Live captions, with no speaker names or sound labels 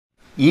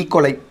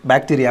E coli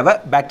பாக்டீரியாவை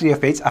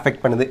bacteriophage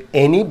affect பண்ணுது.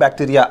 Any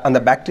bacteria அந்த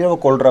பாக்டீரியாவை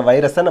கொள்கிற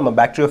வைரஸை நம்ம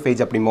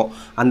பாக்டீரியோஃபேஜ் அப்படிமோ.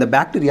 அந்த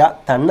பாக்டீரியா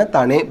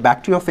தன்னைத்தானே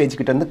பாக்டீரியோஃபேஜ்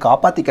கிட்டேருந்து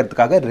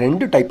காப்பாற்றிக்கிறதுக்காக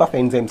 2 டைப் ஆஃப்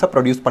என்சைம்ஸை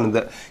ப்ரொடியூஸ்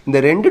பண்ணுது. இந்த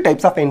 2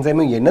 டைப்ஸ் ஆஃப்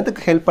என்சைமும்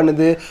என்னதுக்கு ஹெல்ப்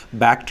பண்ணுது?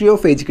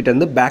 பாக்டீரியோஃபேஜ்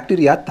கிட்டேருந்து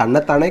பாக்டீரியா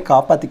தன்னைத்தானே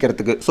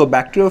காப்பாற்றிக்கிறதுக்கு. ஸோ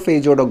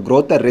பாக்டீரியோஃபேஜோட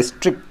க்ரோத்தை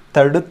ரெஸ்ட்ரிக்ட்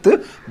தடுத்து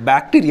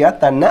பாக்டீரியா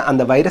தன்னை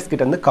அந்த வைரஸ்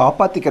கிட்டேருந்து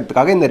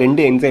காப்பாற்றிக்கிறதுக்காக இந்த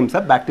 2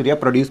 என்சைம்ஸை பாக்டீரியா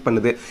ப்ரொடியூஸ்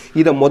பண்ணுது.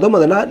 இதை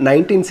முதல்ல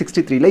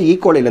 1963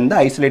 ஈகோலையிலேருந்து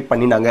ஐசோலேட்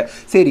பண்ணினாங்க.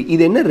 சரி,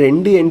 இது என்ன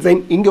 2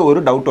 என்சைம்? இங்கே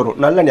ஒரு டவுட் வரும்,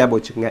 நல்லா ஞாபகம்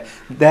வச்சுக்கோங்க.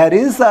 There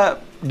is a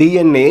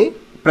DNA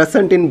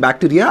present in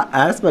bacteria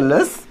as well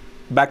as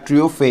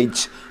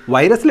bacteriophage.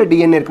 வைரஸில்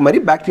DNA இருக்க மாதிரி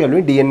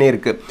பாக்டீரியாவிலும் டிஎன்ஏ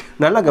இருக்குது.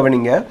 நல்லா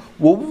கவனிங்க,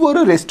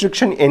 ஒவ்வொரு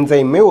ரெஸ்ட்ரிக்ஷன்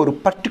என்சைமே ஒரு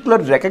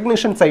பர்டிகுலர்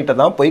ரெகக்னிஷன் சைட்டை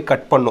தான் போய்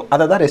கட் பண்ணும்.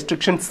 அதை தான்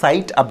ரெஸ்ட்ரிக்ஷன்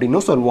சைட்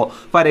அப்படின்னு சொல்லுவோம்.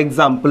 ஃபார்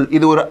எக்ஸாம்பிள்,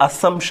 இது ஒரு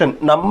அசம்ஷன்,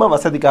 நம்ம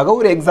வசதிக்காக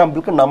ஒரு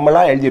எக்ஸாம்பிளுக்கு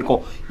நம்மளாம்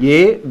எழுதியிருக்கோம்.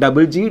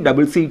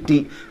 AGGCT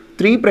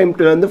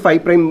 3'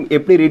 5'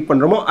 எப்படி ரீட்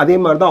பண்ணுறோமோ அதே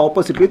மாதிரி தான்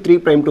ஆப்போசிட்லி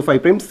 3' to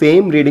 5'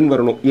 சேம் ரீடிங்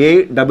வரணும்.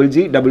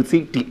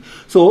 AGGCT.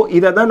 ஸோ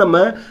இதை தான் நம்ம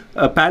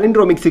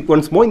பேலிண்ட்ரோமிக்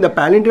சீக்வன்ஸ்மோ, இந்த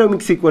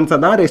பேலிண்ட்ரோமிக் சீக்வன்ஸை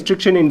தான்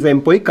ரெஸ்ட்ரிக்ஷன்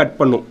என்சைம் போய் கட்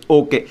பண்ணும்.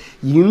 ஓகே,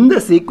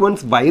 இந்த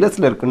சீக்வன்ஸ்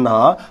வைரஸில் இருக்குன்னா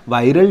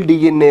வைரல்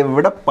டிஎன்ஏ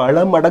விட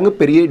பல மடங்கு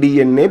பெரிய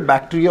டிஎன்ஏ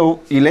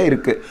பாக்டீரியாவில்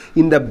இருக்குது.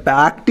 இந்த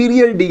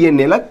பாக்டீரியல்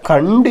டிஎன்ஏல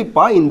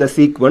கண்டிப்பாக இந்த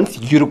சீக்வன்ஸ்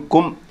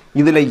இருக்கும்.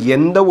 இதில்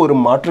எந்த ஒரு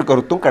மாற்று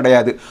கருத்தும்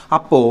கிடையாது.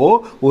 அப்போது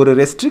ஒரு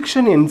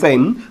ரெஸ்ட்ரிக்ஷன்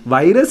என்சைம்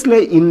வைரஸில்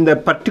இந்த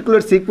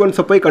பர்டிகுலர்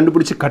சீக்வன்ஸை போய்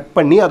கண்டுபிடிச்சி கட்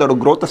பண்ணி அதோட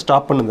க்ரோத்தை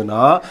ஸ்டாப்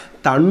பண்ணுதுன்னா,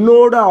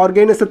 தன்னோட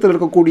ஆர்கானிசத்தில்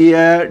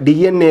இருக்கக்கூடிய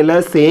டிஎன்ஏல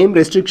சேம்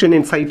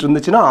ரெஸ்ட்ரிக்ஷன் சைட்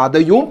இருந்துச்சுன்னா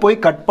அதையும்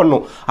போய் கட்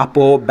பண்ணும்.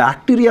 அப்போது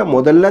பாக்டீரியா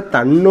முதல்ல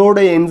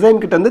தன்னோட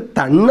என்சைம் கிட்டேருந்து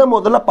தன்னை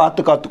முதல்ல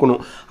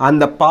காத்துக்கணும்.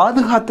 அந்த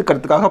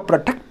பாதுகாத்துக்கிறதுக்காக,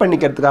 ப்ரொடெக்ட்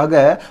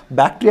பண்ணிக்கிறதுக்காக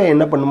பாக்டீரியா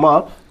என்ன பண்ணுமா,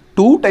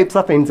 2 டைப்ஸ்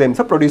ஆஃப்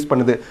என்சைம்ஸை ப்ரொடியூஸ்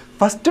பண்ணுது.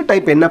 ஃபஸ்ட்டு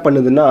டைப் என்ன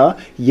பண்ணுதுன்னா,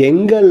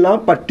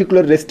 எங்கெல்லாம்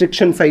பர்டிகுலர்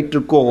ரெஸ்ட்ரிக்ஷன் சைட்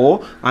இருக்கோ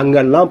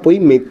அங்கெல்லாம் போய்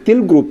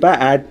மெத்தில் குரூப்பை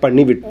ஆட்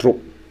பண்ணி விட்டுரும்.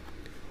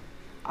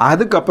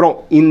 அதுக்கப்புறம்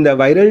இந்த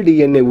வைரல்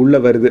டிஎன்ஏ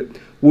உள்ளே வருது.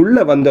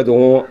 உள்ளே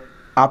வந்ததும்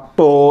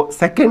அப்போது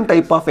செகண்ட்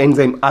டைப் ஆஃப்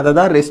என்சைம், அதை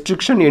தான்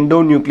ரெஸ்ட்ரிக்ஷன்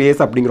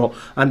எண்டோநியூக்ளியஸ் அப்படிங்கிறோம்.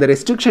 அந்த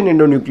ரெஸ்ட்ரிக்ஷன்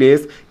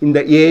எண்டோநியூக்ளியஸ் இந்த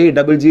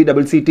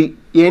AGGCT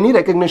எனி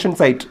ரெகக்னிஷன்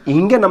சைட்,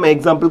 இங்கே நம்ம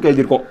எக்ஸாம்பிளுக்கு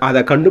எழுதியிருக்கோம்,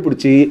 அதை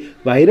கண்டுபிடிச்சி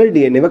வைரல்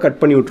டிஎன்ஏவை கட்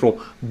பண்ணி விட்டுரும்.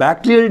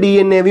 பாக்டீரியல்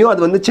டிஎன்ஏவையும்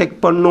அது வந்து செக்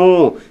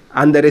பண்ணும்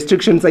அந்த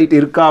ரெஸ்ட்ரிக்ஷன் சைட்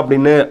இருக்கா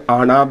அப்படின்னு.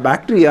 ஆனால்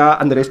பாக்டீரியா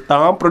அந்த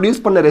தான்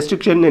ப்ரொடியூஸ் பண்ண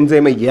ரெஸ்ட்ரிக்ஷன்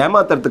என்சைமை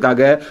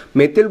ஏமாத்துறதுக்காக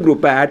மெத்தில்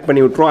குரூப்பை ஆட்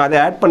பண்ணி விட்டுரும். அதை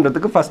ஆட்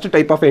பண்ணுறதுக்கு ஃபஸ்ட்டு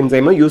டைப் ஆஃப்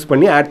என்சைமை யூஸ்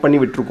பண்ணி ஆட் பண்ணி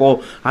விட்டுருக்கோம்.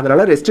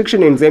 அதனால்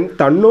ரெஸ்ட்ரிக்ஷன் என்சைம்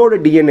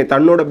தன்னோட டிஎன்ஏ,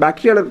 தன்னோட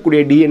பாக்டீரியாவில்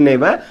இருக்கக்கூடிய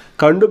டிஎன்ஏவை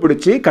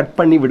கண்டுபிடிச்சி கட்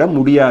பண்ணி விட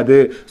முடியாது.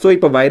 ஸோ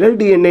இப்போ வைரல்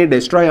டிஎன்ஏ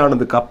டெஸ்ட்ராய்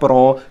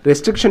ஆனதுக்கப்புறம்,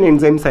 ரெஸ்ட்ரிக்ஷன்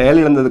என்சைம்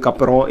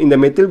செயலிழந்ததுக்கப்புறம் இந்த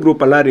மெத்தில்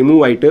குரூப் எல்லாம்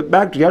ரிமூவ் ஆகிட்டு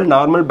பாக்டீரியா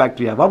நார்மல்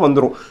பாக்டீரியாவாக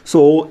வந்துடும். ஸோ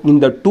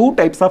இந்த 2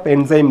 டைப்ஸ் ஆஃப்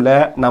என்சைமில்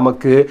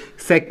நமக்கு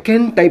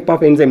second type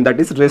of enzyme, that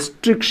is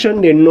restriction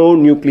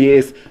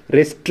endonuclease,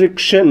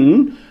 restriction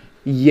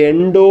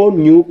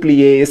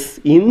endonuclease,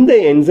 இந்த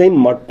என்சைம்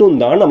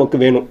மட்டும்தான் நமக்கு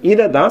வேணும்.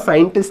 இதை தான்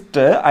சயின்டிஸ்ட்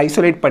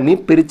ஐசோலேட் பண்ணி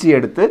பிரித்து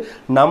எடுத்து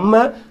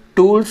நம்ம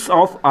டூல்ஸ்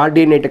ஆஃப்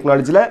RDNA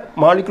டெக்னாலஜியில்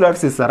மாலிகுலர்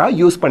சிசராக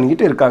யூஸ்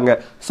பண்ணிக்கிட்டு இருக்காங்க.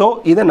 ஸோ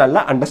இதை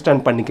நல்லா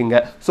அண்டர்ஸ்டாண்ட் பண்ணிக்கோங்க.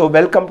 So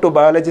welcome to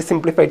biology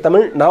simplified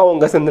Tamil. நான்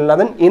உங்கள்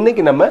செந்தில்நாதன்.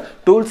 இன்றைக்கி நம்ம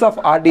டூல்ஸ் ஆஃப்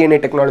RDNA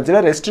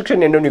டெக்னாலஜியில்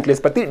ரெஸ்ட்ரிக்ஷன்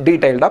எண்டோநியூக்ளியஸ் பற்றி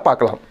டீட்டெயில்டாக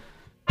பார்க்கலாம்.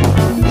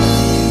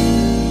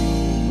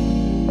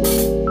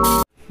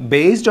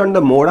 Based on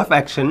the mode of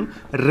action,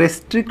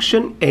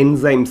 restriction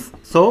enzymes.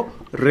 So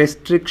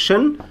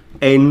restriction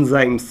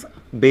enzymes.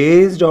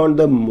 Based on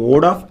the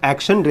mode of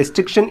action,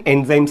 restriction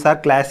enzymes are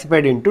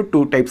classified into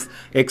 2 types: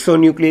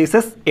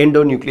 exonucleases,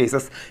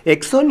 endonucleases.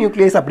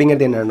 Exonuclease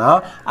அப்படிங்கிறது என்னன்னா,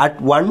 at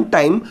one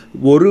time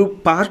ஒரு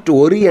part,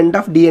 ஒரு end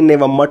of DNA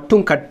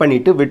மட்டும் cut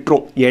பண்ணிட்டு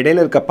விட்டுரும்,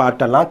 இடையில இருக்க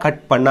பார்ட்டெல்லாம்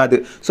cut பண்ணாது.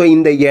 ஸோ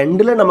இந்த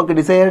எண்டில் நமக்கு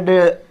டிசைர்டு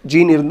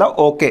ஜீன் இருந்தால்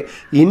okay,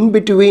 in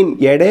between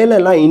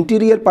இடையிலலாம்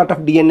interior part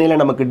of டிஎன்ஏல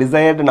நமக்கு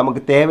டிசைர்டு,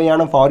 நமக்கு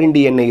தேவையான ஃபாரின்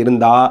டிஎன்ஏ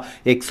இருந்தால்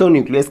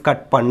எக்ஸோநியூக்ளியஸ்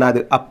கட் பண்ணாது.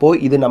 அப்போது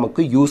இது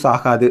நமக்கு யூஸ்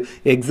ஆகாது.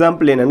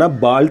 எக்ஸாம்பிள் என்னென்னா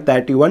பால்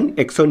 31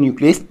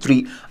 எக்ஸோநியூக்ளியஸ் 3.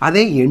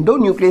 அதே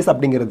எண்டோநியூக்ளியஸ்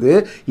அப்படிங்கிறது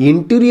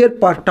இன்டீரியர்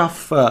பார்ட்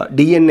ஆஃப்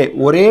டிஎன்ஏ,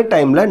 ஒரே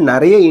டைமில்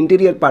நிறைய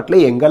இன்டீரியர் பார்ட்டில்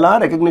எங்கெல்லாம்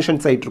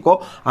ரெகக்னிஷன் சைட் இருக்கோ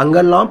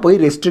அங்கெல்லாம் போய்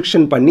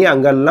ரெஸ்ட்ரிக்ஷன் பண்ணி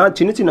அங்கெல்லாம்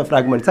சின்ன சின்ன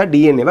ஃப்ராக்மெண்ட்ஸாக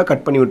டிஎன்ஏவை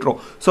கட் பண்ணி விட்டுரும்.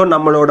 ஸோ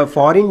நம்மளோட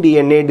ஃபாரின்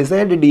டிஎன்ஏ,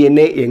 டிசைர்டு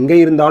டிஎன்ஏ எங்கே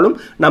இருந்தாலும்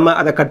நம்ம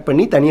அதை கட்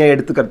பண்ணி தனியாக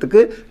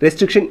எடுத்துக்கிறதுக்கு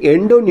ரெஸ்ட்ரிக்ஷன்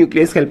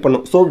எண்டோநியூக்ளியஸ் ஹெல்ப்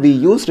பண்ணும். So we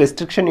use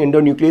restriction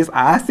endonuclease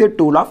as a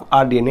tool of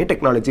RDNA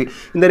technology.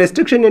 இந்த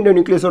ரெஸ்ட்ரிக்ஷன்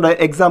எண்டோநியூக்ளியஸோட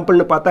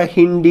எக்ஸாம்பிள்னு பார்த்தா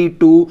ஹிண்டி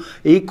 2,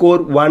 ஈகோர்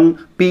 1,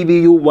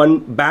 PVU1,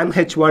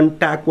 BAMH1,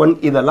 TAC1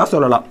 இதெல்லாம்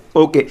சொல்லலாம்.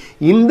 ஓகே,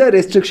 இந்த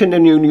ரெஸ்ட்ரிக்ஷன்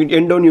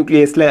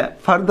எண்டோநியூக்ளியஸில்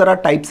ஃபர்தராக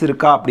டைப்ஸ்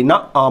இருக்கா அப்படின்னா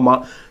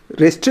ஆமாம்.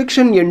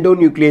 ரெஸ்ட்ரிக்ஷன்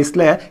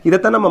எண்டோநியூக்ளியஸில்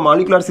இதைத்தான் நம்ம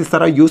மாலிகுலர்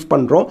சிஸ்டராக யூஸ்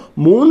பண்ணுறோம்.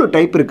 3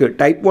 டைப் இருக்குது: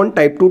 type 1,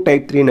 type 2,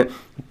 type 3ன்னு.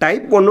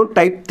 Type 1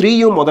 type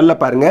 3யும் முதல்ல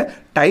பாருங்கள்.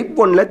 டைப்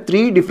 1ல்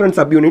 3 டிஃப்ரெண்ட்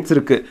சப்யூனிட்ஸ்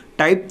இருக்குது.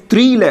 டைப்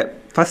 3ல்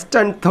ஃபஸ்ட்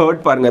அண்ட்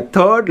தேர்ட் பாருங்கள்.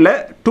 தேர்டில்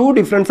 2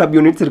 டிஃப்ரெண்ட்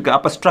சப்யூனிட்ஸ் இருக்குது.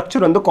 அப்போ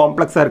ஸ்ட்ரக்சர் வந்து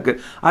காம்ப்ளெக்ஸாக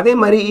இருக்குது. அதே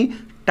மாதிரி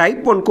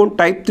type 1க்கும்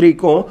type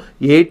 3க்கும்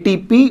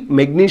ATP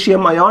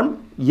magnesium ion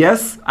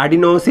S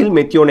adenosine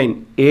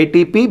methionine,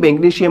 ATP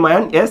magnesium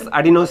ion S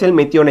adenosine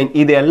methionine.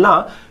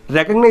 இதெல்லாம்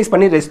ரெகக்னைஸ்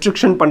பண்ணி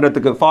ரெஸ்ட்ரிக்ஷன்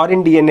பண்ணுறதுக்கு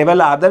ஃபாரின் டிஎன்ஏவை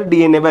இல்லை அதர்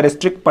டிஎன்ஏவை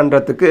ரெஸ்ட்ரிக்ட்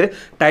பண்ணுறதுக்கு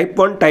டைப்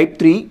 1 டைப்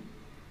 3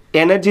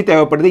 எனர்ஜி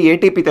தேவைப்படுது,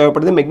 ஏடிபி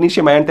தேவைப்படுது,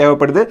 மெக்னீஷியம் அயன்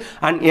தேவைப்படுது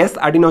அண்ட் எஸ்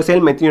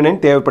அடினோசைல்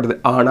மெத்தியோனைன் தேவைப்படுது.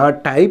 ஆனால்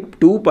டைப்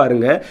 2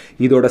 பாருங்கள்,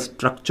 இதோட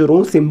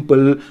ஸ்ட்ரக்சரும்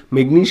சிம்பிள்,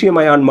 மெக்னீஷியம்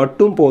அயான்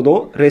மட்டும்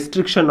போதும்,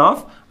 restriction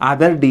of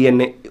other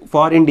DNA,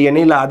 foreign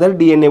DNA இல்லை அதர்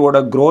டிஎன்ஏவோட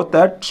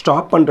க்ரோத்தை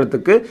ஸ்டாப்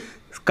பண்ணுறதுக்கு,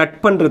 கட்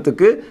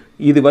பண்ணுறதுக்கு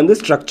இது வந்து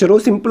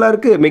ஸ்ட்ரக்சரும் சிம்பிளாக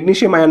இருக்குது,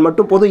 மெக்னீஷியம் அயன்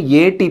மட்டும் போதும்,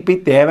 ஏடிபி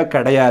தேவை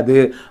கிடையாது.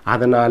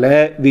 அதனால்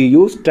we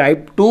use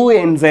type 2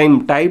 enzyme,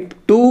 type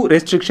 2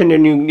 restriction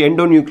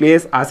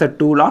endonuclease as a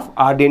tool of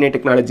rDNA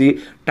technology.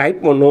 Type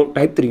 1ம்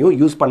type 3யும்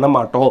use பண்ண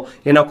மாட்டோம்,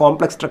 ஏன்னா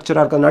காம்ப்ளெக்ஸ்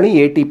ஸ்ட்ரக்சராக இருக்கிறதுனாலும்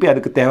ஏடிபி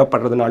அதுக்கு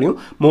தேவைப்படுறதுனாலையும்.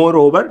 More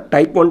over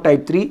type 1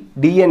 type 3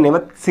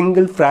 டிஎன்ஏவை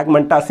single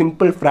ஃப்ராக்மெண்ட்டாக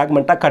simple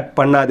ஃப்ராக்மெண்ட்டாக cut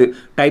பண்ணாது,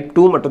 டைப்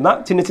 2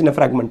 மட்டும்தான் சின்ன சின்ன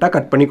ஃப்ராக்மெண்ட்டாக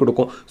கட் பண்ணி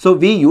கொடுக்கும். So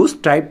we use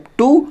type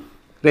 2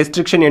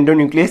 restriction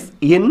endonuclease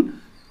in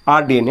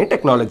RDNA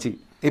technology.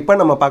 இப்போ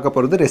நம்ம பார்க்க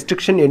போகிறது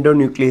ரெஸ்ட்ரிக்ஷன்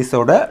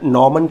எண்டோநியூக்ளியஸோட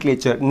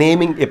நாமன்க்ளேச்சர்,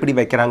 நேமிங் எப்படி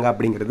வைக்கிறாங்க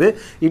அப்படிங்கிறது.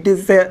 It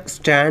is a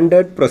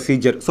standard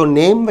procedure. So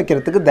name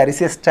வைக்கிறதுக்கு there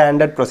is a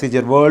standard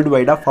procedure world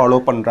வைடாக follow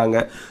பண்ணுறாங்க.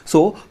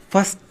 ஸோ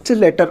ஃபஸ்ட்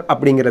லெட்டர்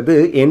அப்படிங்கிறது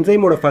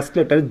என்சைமோட ஃபஸ்ட்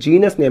லெட்டர்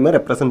ஜீனஸ் நேமை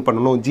ரெப்ரசென்ட்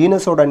பண்ணணும்.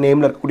 ஜீனஸோட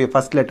நேமில் இருக்கக்கூடிய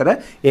ஃபஸ்ட் லெட்டரை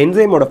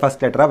என்சைமோட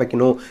ஃபஸ்ட் லெட்டராக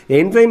வைக்கணும்.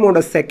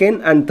 என்சைமோட second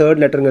and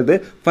third லெட்டருங்கிறது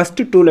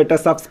first 2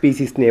 letters of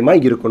species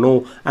நேமாக இருக்கணும்.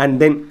 அண்ட்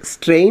தென்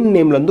ஸ்ட்ரெயின்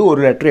நேம்லேருந்து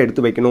ஒரு லெட்டர்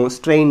எடுத்து வைக்கணும்.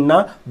 ஸ்ட்ரெயின்னா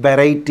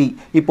வெரைட்டி.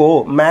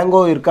 இப்போது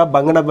மேங்கோ இருக்கா,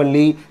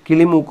 பங்கனப்பள்ளி,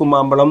 கிளிமூக்கு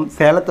மாம்பழம்,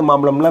 சேலத்து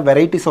மாம்பழம்லாம்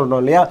வெரைட்டி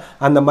சொல்கிறோம் இல்லையா,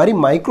 அந்த மாதிரி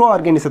மைக்ரோ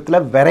ஆர்கானிசத்தில்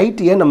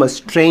வெரைட்டியை நம்ம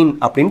ஸ்ட்ரெயின்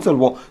அப்படின்னு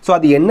சொல்லுவோம். ஸோ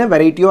அது என்ன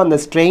வெரைட்டியோ அந்த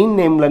ஸ்ட்ரெயின்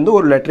நேம்லேருந்து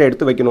ஒரு லெட்டர்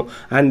எடுத்து வைக்கணும்.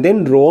 அண்ட்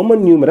தென்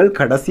ரோமன் நியூமரல்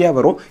கடைசியாக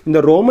வரும். இந்த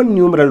ரோமன்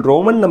நியூமரல்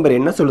ரோமன் நம்பர்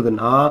என்ன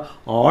சொல்லுதுன்னா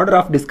ஆர்டர்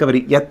ஆஃப்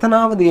டிஸ்கவரி,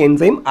 எத்தனாவது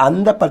என்சைம்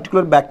அந்த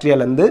பர்டிகுலர்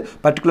பாக்டீரியாலேருந்து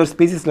பர்டிகுலர்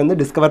ஸ்பீசிஸ்லேருந்து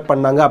டிஸ்கவர்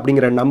பண்ணாங்க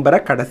அப்படிங்கிற நம்பரை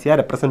கடைசியாக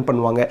ரெப்ரசென்ட்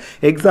பண்ணுவாங்க.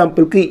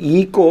 எக்ஸாம்பிளுக்கு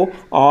ஈகோ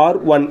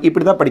R1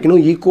 இப்படி தான்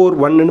படிக்கணும், ஈகோ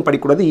 1ன்னு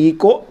படிக்கக்கூடாது,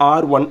 ஈகோ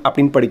R1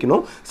 அப்படின்னு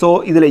படிக்கணும். ஸோ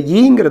இதில்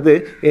ஈங்கிறது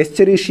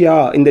எஸ்செரிஷியா,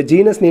 இந்த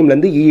ஜீனஸ்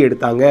நேம்லேருந்து ஈ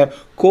எடுத்தாங்க.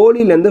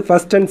 கோலிலேருந்து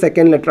first and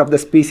second letter of the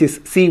species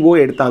CO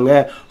எடுத்தாங்க.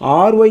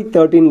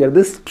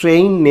 RY13ங்கிறது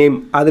ஸ்ட்ரெயின் நேம்,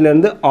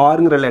 அதுலேருந்து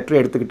ஆருங்கிற லெட்டர்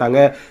எடுத்துக்கிட்டாங்க.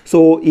 ஸோ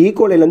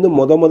ஈகோலைலேருந்து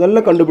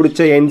முதல்ல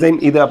கண்டுபிடிச்ச என்சைம்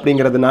இது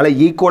அப்படிங்கிறதுனால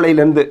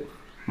ஈகோலைலேருந்து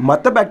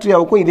மற்ற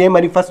பாக்டீரியாவுக்கும் இதே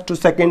மாதிரி ஃபர்ஸ்ட் டு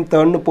செகண்ட்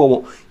தேர்ட்னு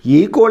போவோம்.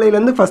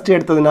 ஈகோலைலேருந்து ஃபர்ஸ்ட்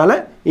எடுத்ததுனால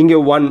இங்கே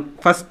 1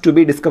 first to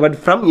be discovered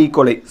from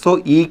E coli. So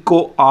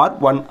ego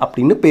R1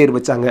 அப்படின்னு பேர்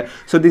வச்சாங்க.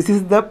 So this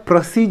is the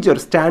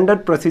procedure,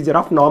 standard procedure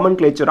of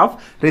nomenclature of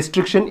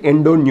restriction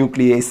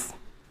எண்டோநியூக்ளியேஸ்.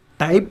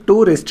 Type 2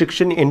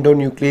 restriction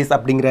endonuclease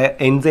அப்படிங்கிற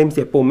என்சைம்ஸ்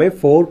எப்போவுமே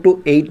 4 to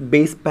 8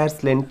 பேஸ் பேர்ஸ்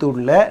லென்த்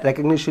உள்ள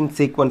recognition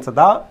சீக்வன்ஸை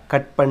தான்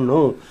கட்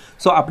பண்ணும்.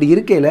 ஸோ அப்படி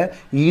இருக்கையில்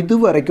இது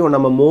வரைக்கும்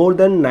நம்ம மோர்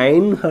தென்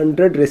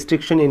 900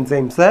 ரெஸ்ட்ரிக்ஷன்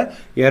என்சைம்ஸை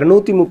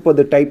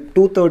 230 டைப்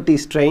 230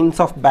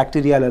 ஸ்ட்ரெயின்ஸ் ஆஃப்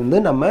பாக்டீரியாவிலேருந்து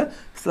நம்ம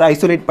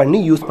ஐசோலேட் பண்ணி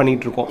யூஸ்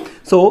பண்ணிகிட்ருக்கோம்.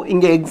 ஸோ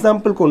இங்கே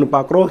எக்ஸாம்பிளுக்கு ஒன்று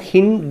பார்க்குறோம்,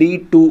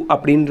 HIN-D2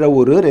 அப்படின்ற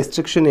ஒரு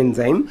ரெஸ்ட்ரிக்ஷன்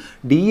என்சைம்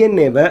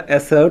டிஎன்ஏவை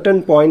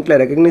சர்டன் பாயிண்டில்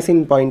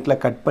ரெகக்னைசிங்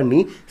பாயிண்டில் கட் பண்ணி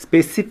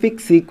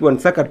ஸ்பெசிஃபிக்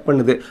சீக்வன்ஸாக கட்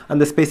பண்ணுது.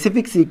 அந்த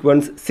ஸ்பெசிஃபிக்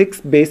சீக்வன்ஸ்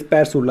 6 பேஸ்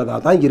பேர்ஸ் உள்ளதாக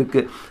தான்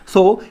இருக்குது.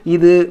 ஸோ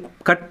இது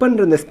கட்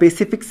பண்ணுற இந்த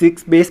ஸ்பெசிஃபிக்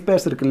 6 பேஸ்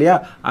பேர்ஸ் இருக்கு இல்லையா,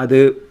 அது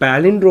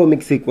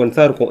பேலிண்ட்ரோமிக்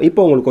சீக்வன்ஸாக இருக்கும்.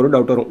 இப்போ உங்களுக்கு ஒரு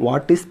டவுட் வரும்,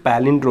 வாட் இஸ்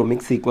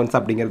பேலிண்ட்ரோமிக் சீக்வன்ஸ்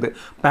அப்படிங்கிறது.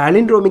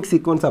 பேலிண்ட்ரோமிக்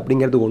சீக்வன்ஸ்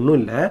அப்படிங்கிறது ஒன்றும்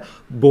இல்லை,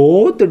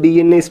 both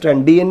DNA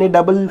strand, DNA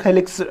double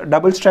helix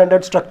double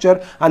standard structure,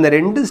 அந்த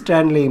 2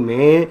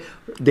 ஸ்ட்ராண்ட்லேயுமே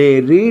தே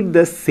ரீட்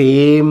த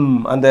சேம்,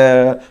 அந்த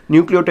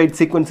நியூக்ளியோடைட்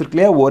சீக்வன்ஸ் இருக்கு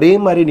இல்லையா, ஒரே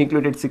மாதிரி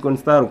நியூக்ளியோடைட்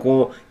சீக்வன்ஸ் தான்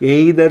இருக்கும்.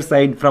 Either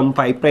side from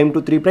 5'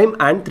 to 3'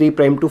 and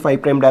 3' to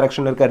 5'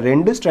 டைரக்ஷனில் இருக்க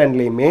 2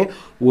 ஸ்ட்ராண்ட்லேயுமே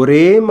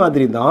ஒரே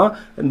மாதிரி தான்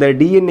இந்த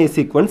டிஎன்ஏ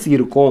சீக்வன்ஸ்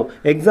இருக்கும்.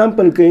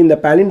 எக்ஸாம்பிளுக்கு இந்த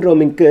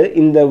பேலிண்ட்ரோமிக்கு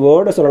இந்த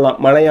வேர்டை சொல்லலாம்,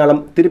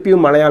 மலையாளம்.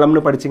 திருப்பியும்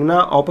மலையாளம்னு படிச்சிங்கன்னா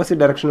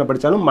ஆப்போசிட் டைரக்ஷனில்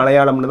படித்தாலும்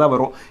மலையாளம்னு தான்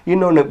வரும்.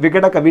 இன்னொன்று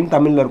விகடகவின்னு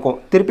தமிழில் இருக்கும்,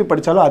 திருப்பி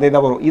படித்தாலும் அதே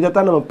தான் வரும். இதை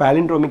தான் நம்ம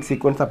பேலிண்ட்ரோமிக்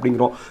சீக்வன்ஸ்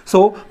அப்படிங்கிறோம்.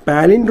 ஸோ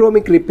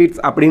பேலிண்ட்ரோமிக்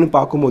ரிப்பீட்ஸ் அப்படின்னு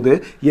பார்க்கும்போது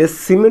a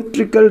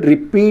symmetrical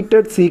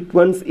repeated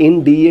sequence in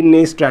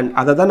DNA strand,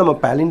 அதை தான் நம்ம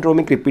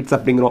பேலிண்ட்ரோமிக் ரிப்பீட்ஸ்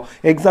அப்படிங்கிறோம்.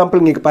 எக்ஸாம்பிள்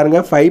இங்கே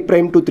பாருங்கள்,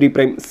 5' to 3'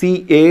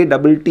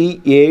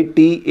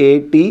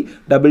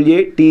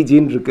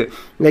 CATTATATATGன்னு இருக்குது.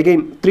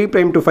 அகைன்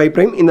 3' to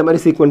 5' இந்த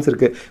மாதிரி சீக்வன்ஸ்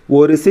இருக்குது.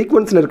 ஒரு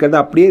சீக்வன்ஸில் இருக்கிறது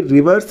அப்படியே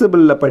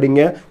ரிவர்சிபிளில்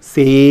படிங்க,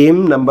 same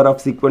number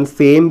of sequence,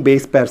 same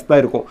base pairs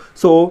தான் இருக்கும்.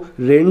 ஸோ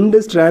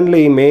 2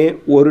 ஸ்ட்ராண்ட்லேயுமே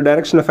ஒரு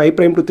டைரக்ஷனில்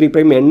 5' to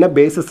 3' என்ன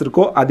பேசஸ்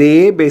இருக்கோ அதே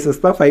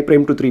பேசஸ் தான்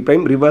 5' to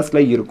 3'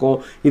 ரிவர்ஸில் இருக்கும்.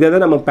 இதை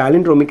தான் நம்ம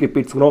பேலிண்ட்ரோமிக்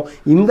ரிப்பீட்ஸ்ங்கிறோம்.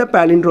 இந்த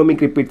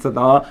பேலிண்ட்ரோமிக் ரிப்பீட்ஸை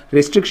தான்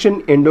ரெஸ்ட்ரிக்ஷன்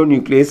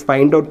எண்டோநியூக்ளியஸ்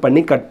ஃபைண்ட் அவுட்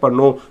பண்ணி கட்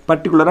பண்ணும்.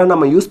 பர்டிகுலராக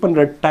நம்ம யூஸ்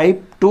பண்ணுற type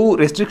 2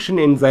 restriction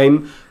enzyme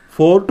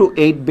 4 to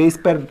 8 base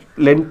per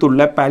length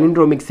உள்ள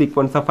பேலிண்ட்ரோமிக்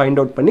சீக்வன்ஸை ஃபைண்ட்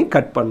அவுட் பண்ணி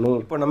கட் பண்ணும்.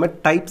 இப்போ நம்ம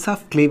types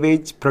of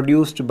cleavage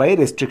produced by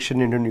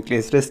restriction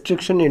endonuclease,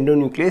 restriction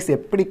endonuclease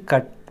எப்படி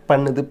கட்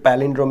பண்ணுது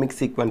பேலிண்ட்ரோமிக்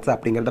சீக்வன்ஸ்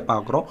அப்படிங்கிறத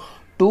பார்க்குறோம்.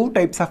 two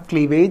types of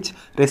cleavage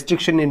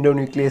restriction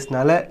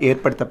endonuclease-னால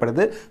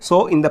ஏற்படுத்தப்படுது. So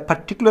இந்த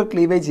பர்டிகுலர்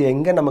cleavage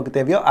எங்கே நமக்கு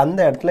தேவையோ அந்த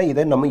இடத்துல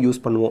இதை நம்ம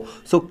யூஸ் பண்ணுவோம்.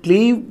 So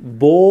cleave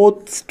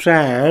both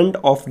strand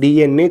of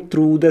DNA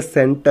through the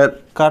center.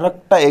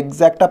 கரெக்டாக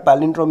எக்ஸாக்டாக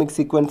palindromic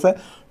sequence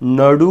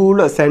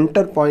நடுவில்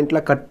சென்டர்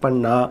பாயிண்டில் கட்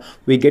பண்ணால்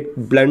we get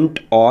blunt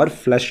or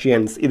flush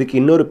ends. இதுக்கு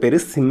இன்னொரு பேர்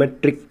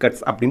சிமெட்ரிக்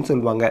கட்ஸ் அப்படின்னு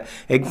சொல்லுவாங்க.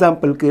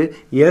 எக்ஸாம்பிளுக்கு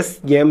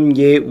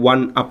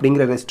SMA1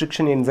 அப்படிங்கிற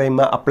ரெஸ்ட்ரிக்ஷன்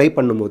என்சைமை அப்ளை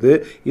பண்ணும்போது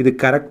இது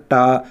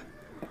கரெக்டாக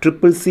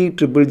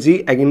CCC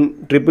அகைன்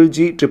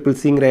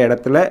CCCங்கிற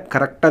இடத்துல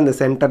கரெக்டாக அந்த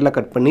சென்டரில்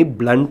கட் பண்ணி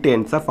பிளண்ட்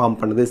எண்ட்ஸாக ஃபார்ம்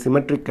பண்ணுது,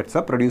 சிமெட்ரிக்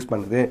கட்ஸாக ப்ரொடியூஸ்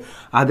பண்ணுது.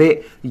 அதே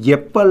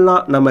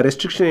எப்பெல்லாம் நம்ம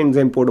ரெஸ்ட்ரிக்ஷன்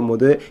என்சைம்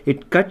போடும்போது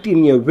it cut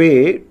in a way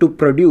to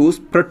produce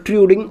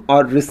protruding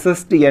R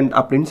ரிசஸ்ட் end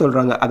அப்படின்னு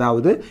சொல்கிறாங்க.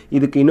 அதாவது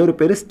இதுக்கு இன்னொரு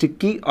பேர்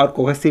ஸ்டிக்கி ஆர்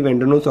கொஹசிவ்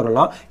எண்டுன்னு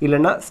சொல்லலாம்,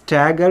 இல்லைனா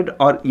ஸ்டாகர்ட்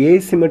ஆர்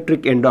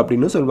ஏசிமெட்ரிக் எண்டு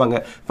அப்படின்னு சொல்லுவாங்க.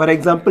 ஃபார்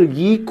எக்ஸாம்பிள்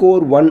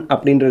E-core1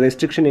 அப்படின்ற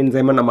ரெஸ்ட்ரிக்ஷன்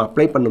என்சைமை நம்ம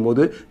அப்ளை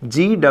பண்ணும்போது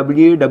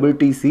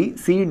GWATTC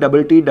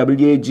CWT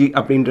WAG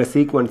அப்படின்ற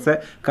சீக்வன்ஸை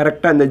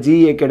கரெக்டாக அந்த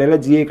GA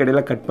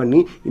கடையில் கட் பண்ணி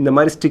இந்த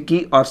மாதிரி ஸ்டிக்கி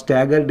ஆர்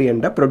ஸ்டாகர்டு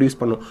எண்டை ப்ரொடியூஸ்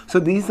பண்ணும். So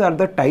these are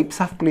the types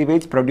of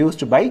cleavage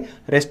produced by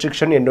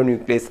restriction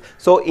endonuclease.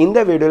 So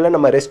இந்த வீடியோவில்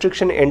நம்ம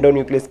ரெஸ்ட்ரிக்ஷன்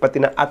எண்டோநியூக்ளியஸ்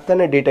பற்றின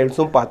அத்தனை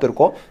டீட்டெயில்ஸும்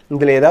பார்த்துருக்கோம்.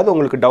 இதில் ஏதாவது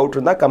உங்களுக்கு டவுட்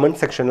இருந்தால் கமெண்ட்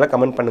செக்ஷனில்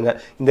கமெண்ட் பண்ணுங்கள்.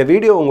 இந்த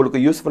வீடியோ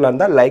உங்களுக்கு யூஸ்ஃபுல்லாக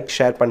இருந்தால் லைக்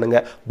ஷேர்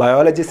பண்ணுங்கள்.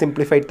 பயாலஜி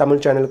சிம்பிளிஃபைட்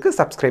தமிழ் சேனலுக்கு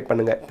சப்ஸ்கிரைப்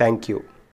பண்ணுங்கள். தேங்க்யூ.